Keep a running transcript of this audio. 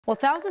Well,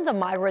 thousands of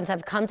migrants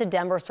have come to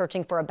Denver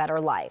searching for a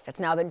better life. It's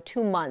now been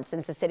 2 months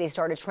since the city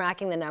started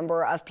tracking the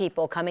number of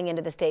people coming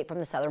into the state from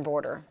the southern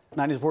border.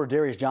 90's reporter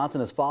Darius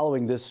Johnson is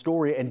following this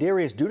story. And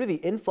Darius, due to the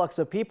influx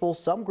of people,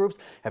 some groups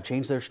have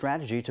changed their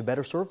strategy to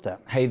better serve them.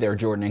 Hey there,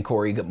 Jordan and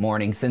Corey. Good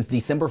morning. Since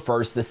December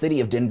 1st, the city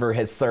of Denver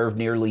has served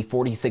nearly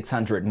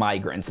 4,600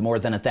 migrants. More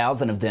than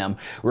 1,000 of them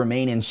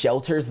remain in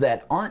shelters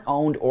that aren't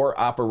owned or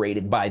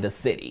operated by the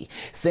city.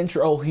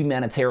 Central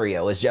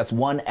Humanitario is just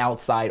one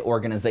outside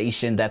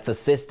organization that's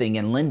assisting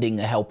and lending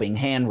a helping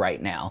hand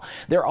right now.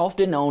 They're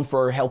often known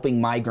for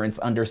helping migrants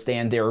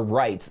understand their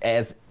rights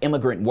as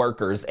immigrant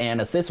workers and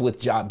assist with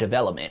job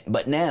development.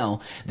 But now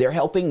they're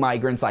helping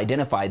migrants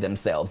identify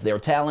themselves, their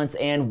talents,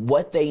 and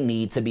what they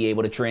need to be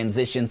able to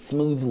transition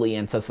smoothly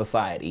into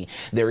society.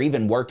 They're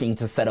even working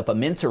to set up a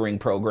mentoring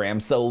program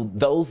so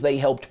those they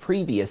helped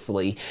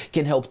previously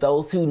can help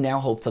those who now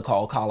hope to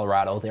call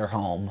Colorado their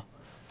home.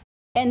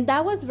 And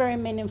that was very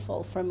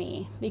meaningful for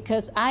me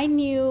because I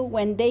knew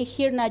when they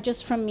hear not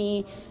just from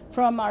me,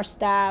 from our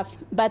staff,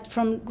 but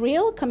from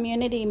real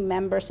community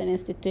members and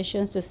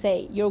institutions to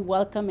say, you're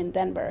welcome in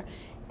Denver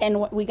and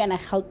we're gonna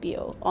help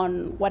you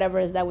on whatever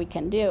it is that we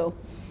can do,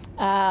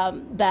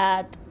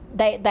 that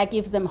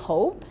gives them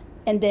hope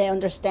and the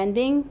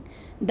understanding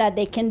that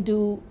they can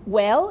do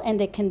well and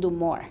they can do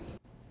more.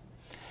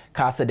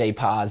 KUSA de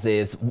Paz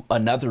is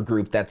another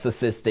group that's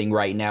assisting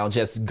right now,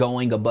 just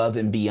going above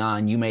and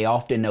beyond. You may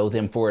often know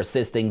them for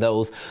assisting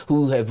those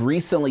who have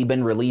recently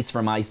been released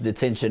from ICE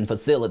detention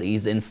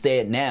facilities.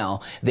 Instead, now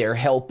they're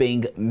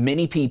helping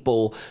many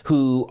people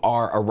who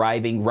are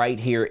arriving right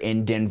here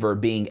in Denver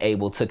being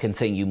able to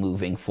continue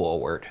moving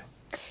forward.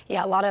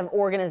 Yeah, a lot of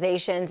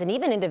organizations and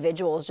even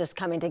individuals just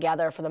coming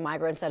together for the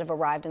migrants that have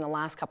arrived in the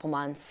last couple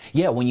months.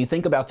 Yeah, when you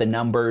think about the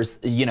numbers,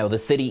 you know, the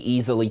city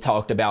easily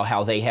talked about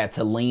how they had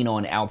to lean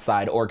on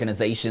outside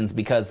organizations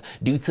because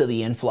due to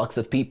the influx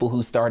of people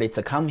who started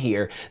to come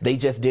here, they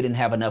just didn't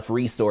have enough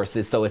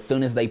resources. So as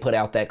soon as they put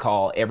out that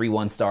call,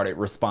 everyone started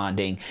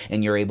responding,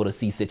 and you're able to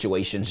see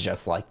situations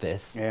just like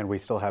this. And we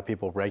still have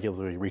people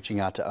regularly reaching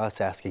out to us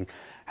asking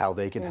how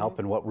they can help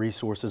and what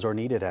resources are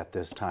needed at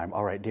this time.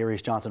 All right,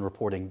 Darius Johnson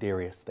reporting.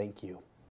 Darius, thank you.